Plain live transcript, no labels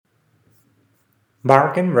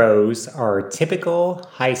Mark and Rose are typical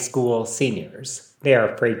high school seniors. They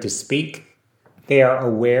are afraid to speak. They are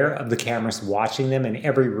aware of the cameras watching them in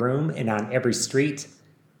every room and on every street.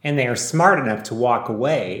 And they are smart enough to walk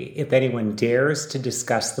away if anyone dares to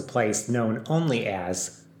discuss the place known only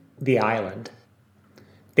as the island.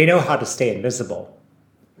 They know how to stay invisible.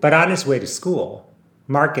 But on his way to school,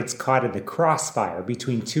 Mark gets caught in the crossfire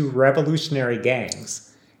between two revolutionary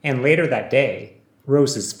gangs. And later that day,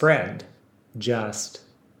 Rose's friend just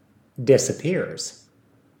disappears.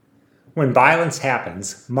 When violence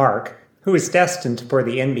happens, Mark, who is destined for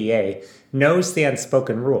the NBA, knows the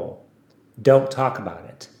unspoken rule. Don't talk about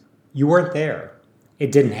it. You weren't there.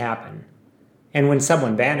 It didn't happen. And when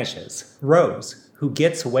someone vanishes, Rose, who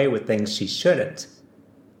gets away with things she shouldn't,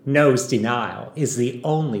 knows denial is the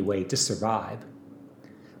only way to survive.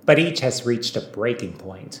 But each has reached a breaking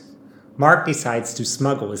point. Mark decides to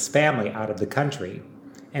smuggle his family out of the country,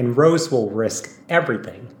 and Rose will risk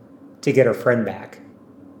everything to get her friend back.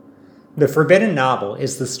 The Forbidden Novel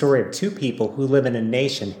is the story of two people who live in a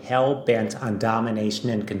nation hell-bent on domination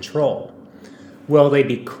and control. Will they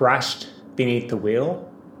be crushed beneath the wheel,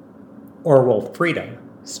 or will freedom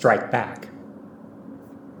strike back?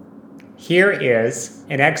 Here is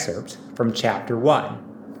an excerpt from Chapter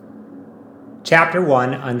 1. Chapter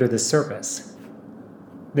 1, Under the Surface.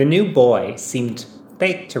 The new boy seemed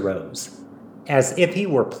fake to Rose, as if he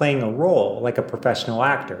were playing a role like a professional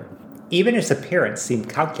actor. Even his appearance seemed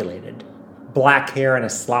calculated. Black hair and a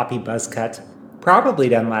sloppy buzz cut, probably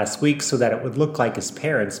done last week so that it would look like his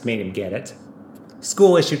parents made him get it.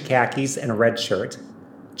 School-issued khakis and a red shirt,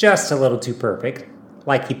 just a little too perfect,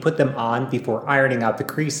 like he put them on before ironing out the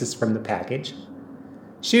creases from the package.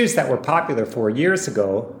 Shoes that were popular 4 years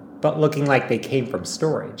ago, but looking like they came from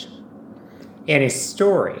storage. And his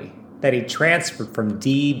story that he transferred from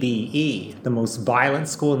DBE, the most violent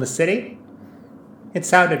school in the city? It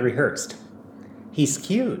sounded rehearsed. He's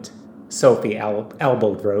cute, Sophie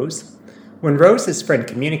elbowed Rose. When Rose's friend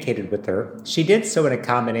communicated with her, she did so in a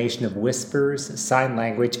combination of whispers, sign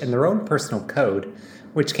language, and their own personal code,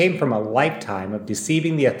 which came from a lifetime of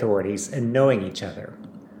deceiving the authorities and knowing each other.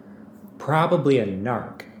 Probably a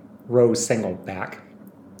narc, Rose singled back.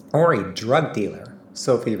 Or a drug dealer,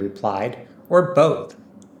 Sophie replied. Or both,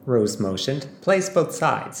 Rose motioned. Plays both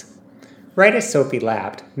sides. Right as Sophie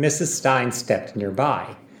laughed, Mrs. Stein stepped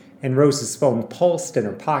nearby, and Rose's phone pulsed in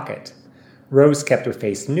her pocket. Rose kept her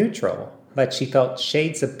face neutral, but she felt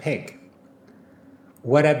shades of pink.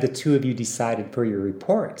 "What have the two of you decided for your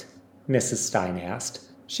report?" Mrs. Stein asked.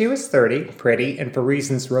 She was 30, pretty, and for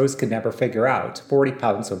reasons Rose could never figure out, 40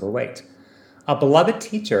 pounds overweight. A beloved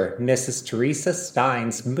teacher, Mrs. Teresa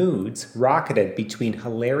Stein's moods rocketed between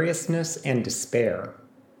hilariousness and despair.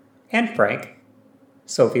 "And Frank,"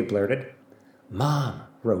 Sophie blurted. "Mom,"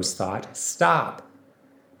 Rose thought, "stop."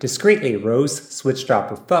 Discreetly, Rose switched off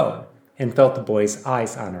her phone and felt the boy's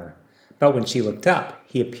eyes on her. But when she looked up,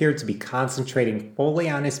 he appeared to be concentrating fully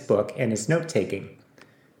on his book and his note-taking.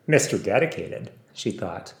 Mr. Dedicated, she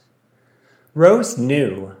thought. Rose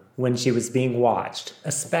knew when she was being watched,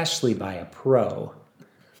 especially by a pro.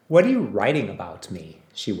 "What are you writing about me?"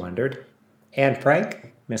 she wondered. "And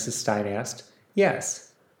Frank?" Mrs. Stein asked.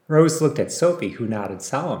 "Yes." Rose looked at Sophie, who nodded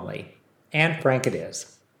solemnly. "And Frank it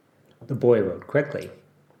is." The boy wrote quickly.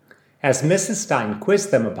 As Mrs. Stein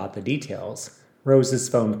quizzed them about the details, Rose's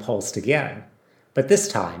phone pulsed again, but this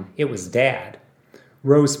time it was Dad.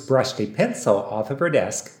 Rose brushed a pencil off of her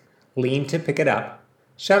desk, leaned to pick it up,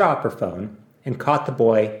 shut off her phone, and caught the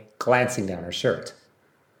boy glancing down her shirt.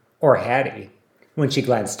 Or had he? When she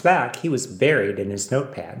glanced back, he was buried in his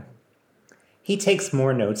notepad. "He takes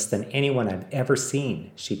more notes than anyone I've ever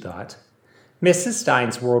seen," she thought. Mrs.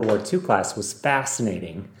 Stein's World War II class was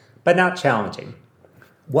fascinating, but not challenging.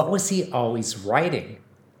 What was he always writing?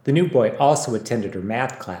 The new boy also attended her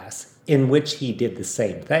math class, in which he did the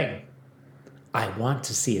same thing. "I want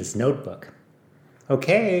to see his notebook."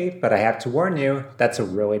 "Okay, but I have to warn you, that's a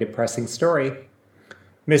really depressing story."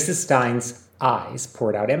 Mrs. Stein's eyes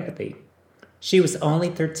poured out empathy. She was only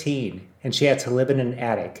 13, and she had to live in an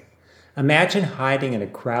attic. Imagine hiding in a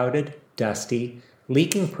crowded, dusty,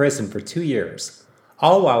 leaking prison for 2 years,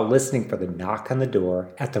 all while listening for the knock on the door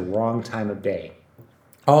at the wrong time of day.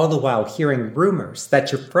 All the while hearing rumors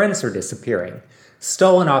that your friends are disappearing,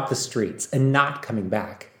 stolen off the streets, and not coming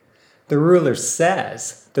back. The ruler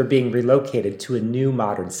says they're being relocated to a new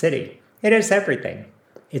modern city. It has everything.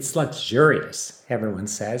 It's luxurious, everyone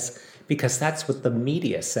says, because that's what the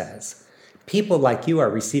media says. People like you are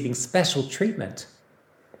receiving special treatment.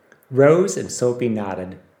 Rose and Sophie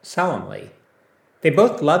nodded solemnly. They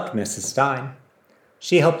both loved Mrs. Stein.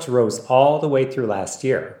 She helped Rose all the way through last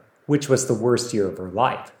year, which was the worst year of her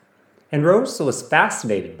life. And Rose was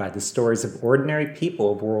fascinated by the stories of ordinary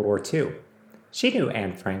people of World War II. She knew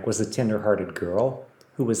Anne Frank was a tender-hearted girl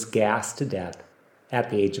who was gassed to death at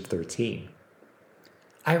the age of 13.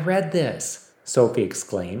 "I read this," Sophie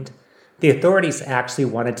exclaimed. "The authorities actually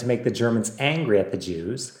wanted to make the Germans angry at the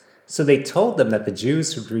Jews, so they told them that the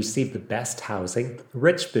Jews would receive the best housing,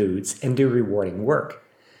 rich foods, and do rewarding work.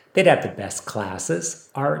 They'd have the best classes,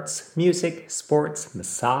 arts, music, sports,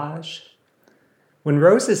 massage." When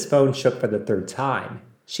Rose's phone shook for the third time,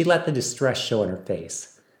 she let the distress show on her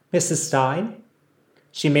face. "Mrs. Stein?"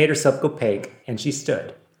 She made herself go pink, and she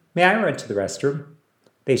stood. "May I run to the restroom?"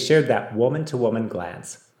 They shared that woman-to-woman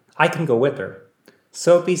glance. "I can go with her."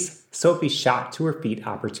 Sophie shot to her feet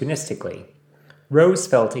opportunistically. Rose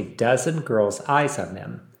felt a dozen girls' eyes on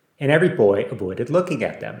them, and every boy avoided looking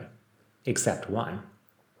at them, except one.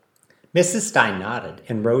 Mrs. Stein nodded,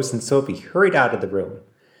 and Rose and Sophie hurried out of the room.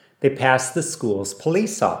 They passed the school's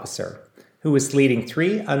police officer, who was leading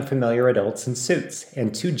 3 unfamiliar adults in suits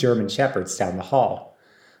and 2 German shepherds down the hall.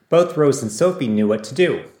 Both Rose and Sophie knew what to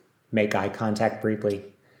do. Make eye contact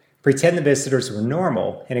briefly. Pretend the visitors were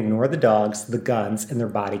normal and ignore the dogs, the guns, and their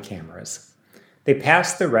body cameras. They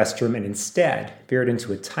passed the restroom and instead veered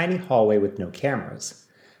into a tiny hallway with no cameras.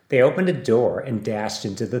 They opened a door and dashed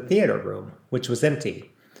into the theater room, which was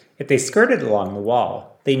empty. If they skirted along the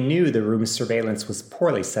wall, they knew the room's surveillance was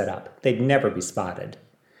poorly set up. They'd never be spotted.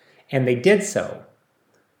 And they did so.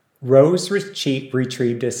 Rose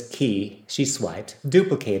retrieved a key she swiped,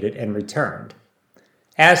 duplicated, and returned.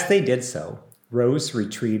 As they did so, Rose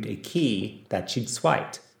retrieved a key that she'd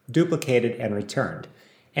swiped, duplicated, and returned,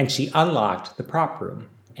 and she unlocked the prop room,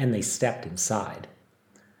 and they stepped inside.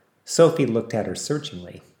 Sophie looked at her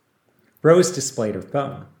searchingly. Rose displayed her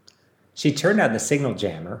phone. She turned on the signal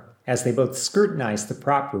jammer as they both scrutinized the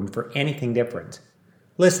prop room for anything different.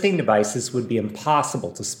 Listening devices would be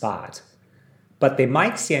impossible to spot, but they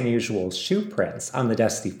might see unusual shoe prints on the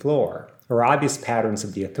dusty floor or obvious patterns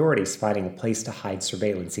of the authorities finding a place to hide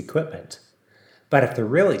surveillance equipment. But if they're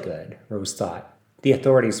really good, Rose thought, the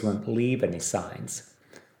authorities won't leave any signs.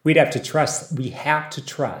 We have to trust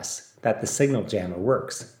that the signal jammer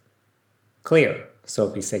works. "Clear,"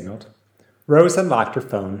 Sophie signaled. Rose unlocked her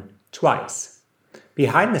phone twice.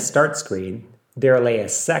 Behind the start screen, there lay a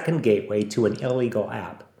second gateway to an illegal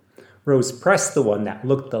app. Rose pressed the one that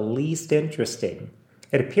looked the least interesting.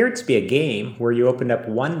 It appeared to be a game where you opened up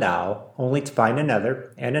one doll only to find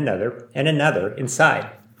another and another and another inside.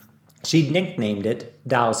 She'd nicknamed it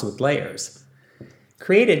Dolls with Layers.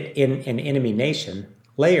 Created in an enemy nation,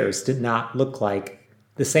 Layers did not look like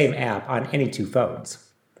the same app on any 2 phones.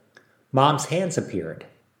 Mom's hands appeared,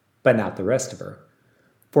 but not the rest of her.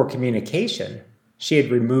 For communication, she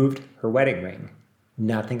had removed her wedding ring.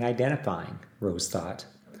 Nothing identifying, Rose thought.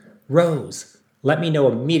 "Rose, let me know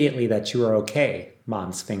immediately that you are okay,"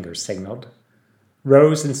 Mom's fingers signaled.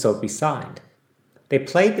 Rose and Sophie signed. They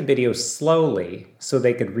played the video slowly so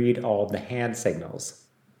they could read all the hand signals.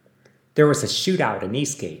 "There was a shootout in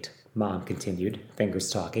Eastgate," Mom continued, fingers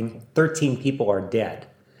talking. 13 people are dead.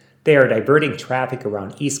 They are diverting traffic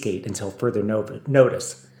around Eastgate until further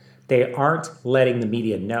notice. They aren't letting the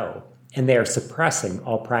media know, and they are suppressing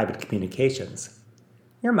all private communications.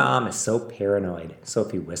 "Your mom is so paranoid,"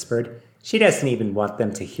 Sophie whispered. "She doesn't even want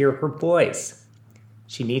them to hear her voice."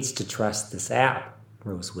 "She needs to trust this app,"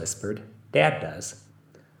 Rose whispered. "Dad does."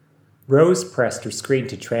 Rose pressed her screen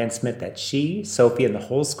to transmit that she, Sophie, and the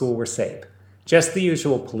whole school were safe. Just the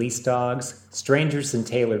usual police dogs, strangers in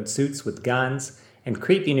tailored suits with guns, and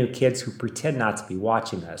creepy new kids who pretend not to be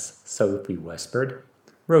watching us, Sophie whispered.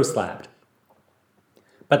 Rose laughed.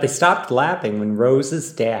 But they stopped laughing when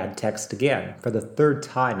Rose's dad texted again, for the 3rd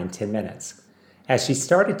time in 10 minutes. As she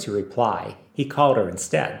started to reply, he called her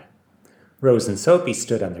instead. Rose and Sophie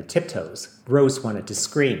stood on their tiptoes. Rose wanted to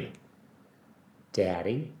scream.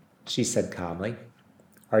 "Daddy," she said calmly,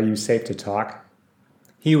 "are you safe to talk?"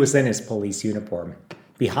 He was in his police uniform.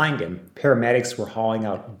 Behind him, paramedics were hauling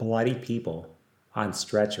out bloody people on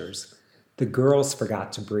stretchers. The girls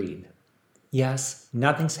forgot to breathe. "Yes,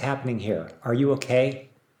 nothing's happening here. Are you okay?"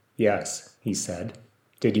 "Yes," he said.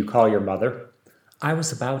 "Did you call your mother?" "I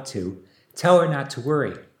was about to. Tell her not to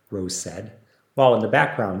worry," Rose said, while in the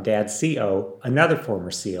background Dad's CO, another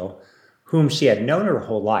former SEAL, whom she had known her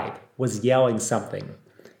whole life, was yelling something.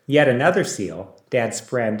 Yet another SEAL, Dad's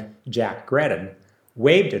friend Jack Gredden,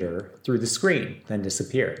 waved at her through the screen, then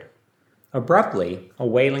disappeared. Abruptly, a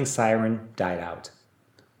wailing siren died out.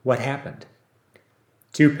 What happened?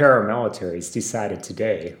 2 paramilitaries decided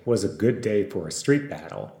today was a good day for a street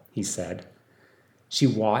battle, he said. She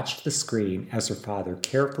watched the screen as her father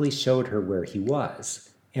carefully showed her where he was,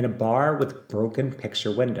 in a bar with broken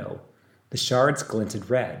picture window. The shards glinted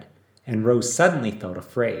red, and Rose suddenly felt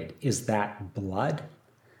afraid. Is that blood?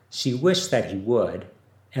 She wished that he would,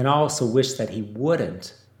 and also wished that he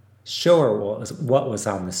wouldn't. Show her what was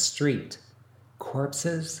on the street.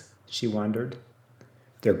 Corpses? She wondered.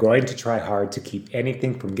 They're going to try hard to keep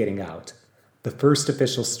anything from getting out. The first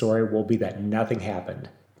official story will be that nothing happened,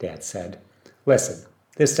 Dad said. Listen,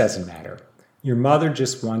 this doesn't matter. Your mother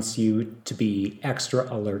just wants you to be extra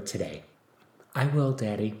alert today. I will,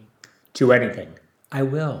 Daddy. To anything. I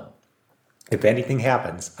will. If anything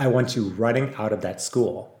happens, I want you running out of that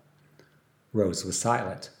school. Rose was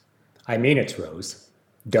silent. I mean it, Rose.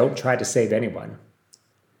 Don't try to save anyone.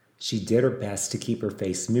 She did her best to keep her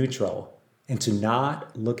face neutral and to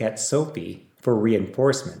not look at Sophie for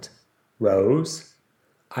reinforcement. Rose?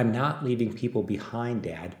 I'm not leaving people behind,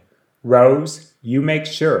 Dad. Rose, you make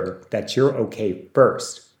sure that you're okay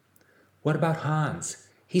first. What about Hans?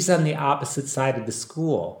 He's on the opposite side of the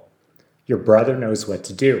school. Your brother knows what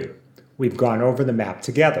to do. We've gone over the map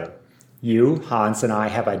together. You, Hans, and I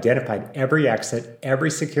have identified every exit,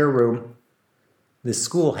 every secure room. The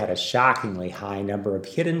school had a shockingly high number of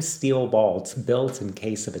hidden steel vaults built in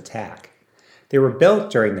case of attack. They were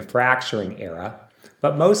built during the fracturing era,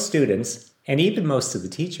 but most students, and even most of the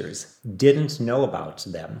teachers, didn't know about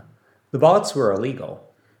them. The vaults were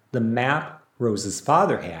illegal. The map Rose's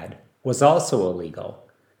father had was also illegal.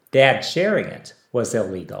 Dad sharing it was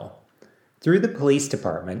illegal. Through the police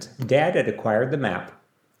department, Dad had acquired the map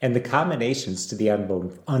and the combinations to the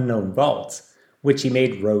unknown vaults, which he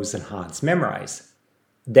made Rose and Hans memorize.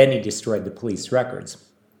 Then he destroyed the police records.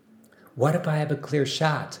 What if I have a clear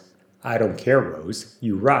shot? I don't care, Rose.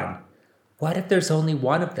 You run. What if there's only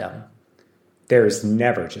one of them? There's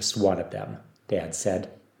never just one of them, Dad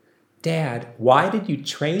said. Dad, why did you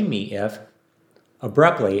train me if...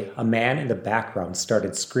 Abruptly, a man in the background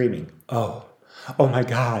started screaming, Oh my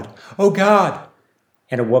God! Oh God!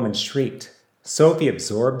 And a woman shrieked. Sophie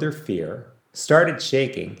absorbed their fear, started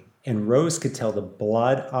shaking, and Rose could tell the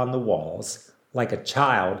blood on the walls, like a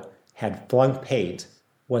child had flung paint,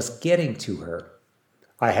 was getting to her.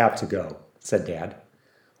 I have to go, said Dad.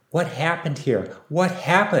 What happened here? What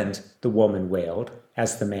happened? The woman wailed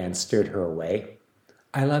as the man steered her away.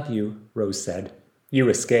 I love you, Rose said. You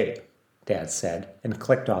escape, Dad said, and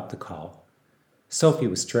clicked off the call. Sophie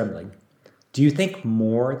was trembling. Do you think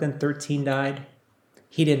more than 13 died?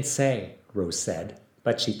 He didn't say, Rose said,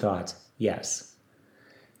 but she thought, yes.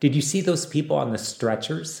 Did you see those people on the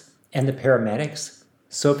stretchers and the paramedics?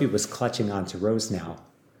 Sophie was clutching onto Rose now.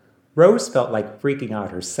 Rose felt like freaking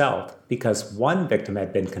out herself because one victim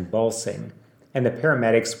had been convulsing and the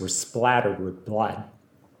paramedics were splattered with blood.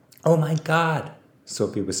 Oh my God,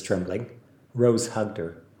 Sophie was trembling. Rose hugged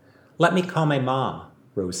her. Let me call my mom,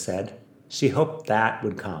 Rose said. She hoped that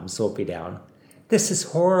would calm Sophie down. This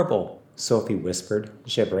is horrible, Sophie whispered,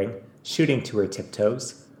 shivering, shooting to her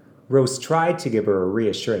tiptoes. Rose tried to give her a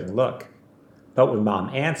reassuring look, but when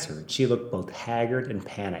Mom answered, she looked both haggard and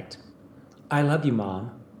panicked. I love you,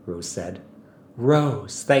 Mom, Rose said.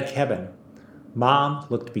 Rose, thank heaven. Mom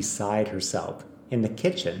looked beside herself. In the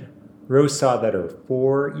kitchen, Rose saw that her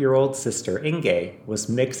 4-year-old sister Inge was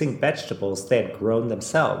mixing vegetables they had grown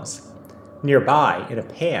themselves. Nearby, in a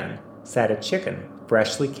pan, sat a chicken,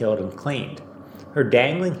 freshly killed and cleaned. Her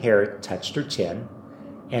dangling hair touched her chin,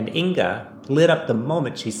 and Inge lit up the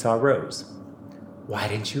moment she saw Rose. Why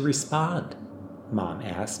didn't you respond? Mom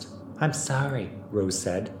asked. I'm sorry, Rose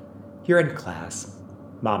said. You're in class.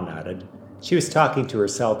 Mom nodded. She was talking to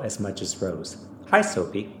herself as much as Rose. Hi,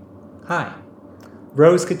 Sophie. Hi.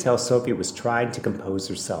 Rose could tell Sophie was trying to compose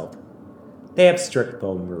herself. They have strict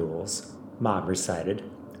foam rules, Mom recited.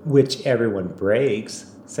 Which everyone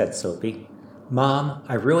breaks, said Sophie. Mom,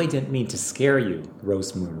 I really didn't mean to scare you,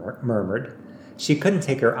 Rose murmured. She couldn't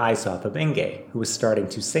take her eyes off of Inge, who was starting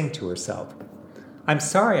to sing to herself. I'm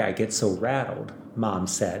sorry I get so rattled, Mom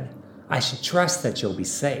said. I should trust that you'll be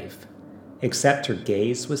safe. Except her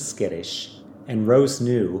gaze was skittish, and Rose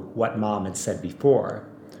knew what Mom had said before.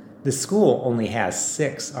 The school only has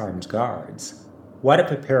 6 armed guards. What if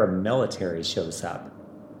a paramilitary shows up?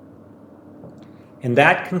 And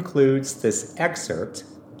that concludes this excerpt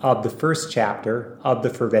of the first chapter of The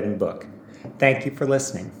Forbidden Book. Thank you for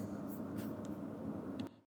listening.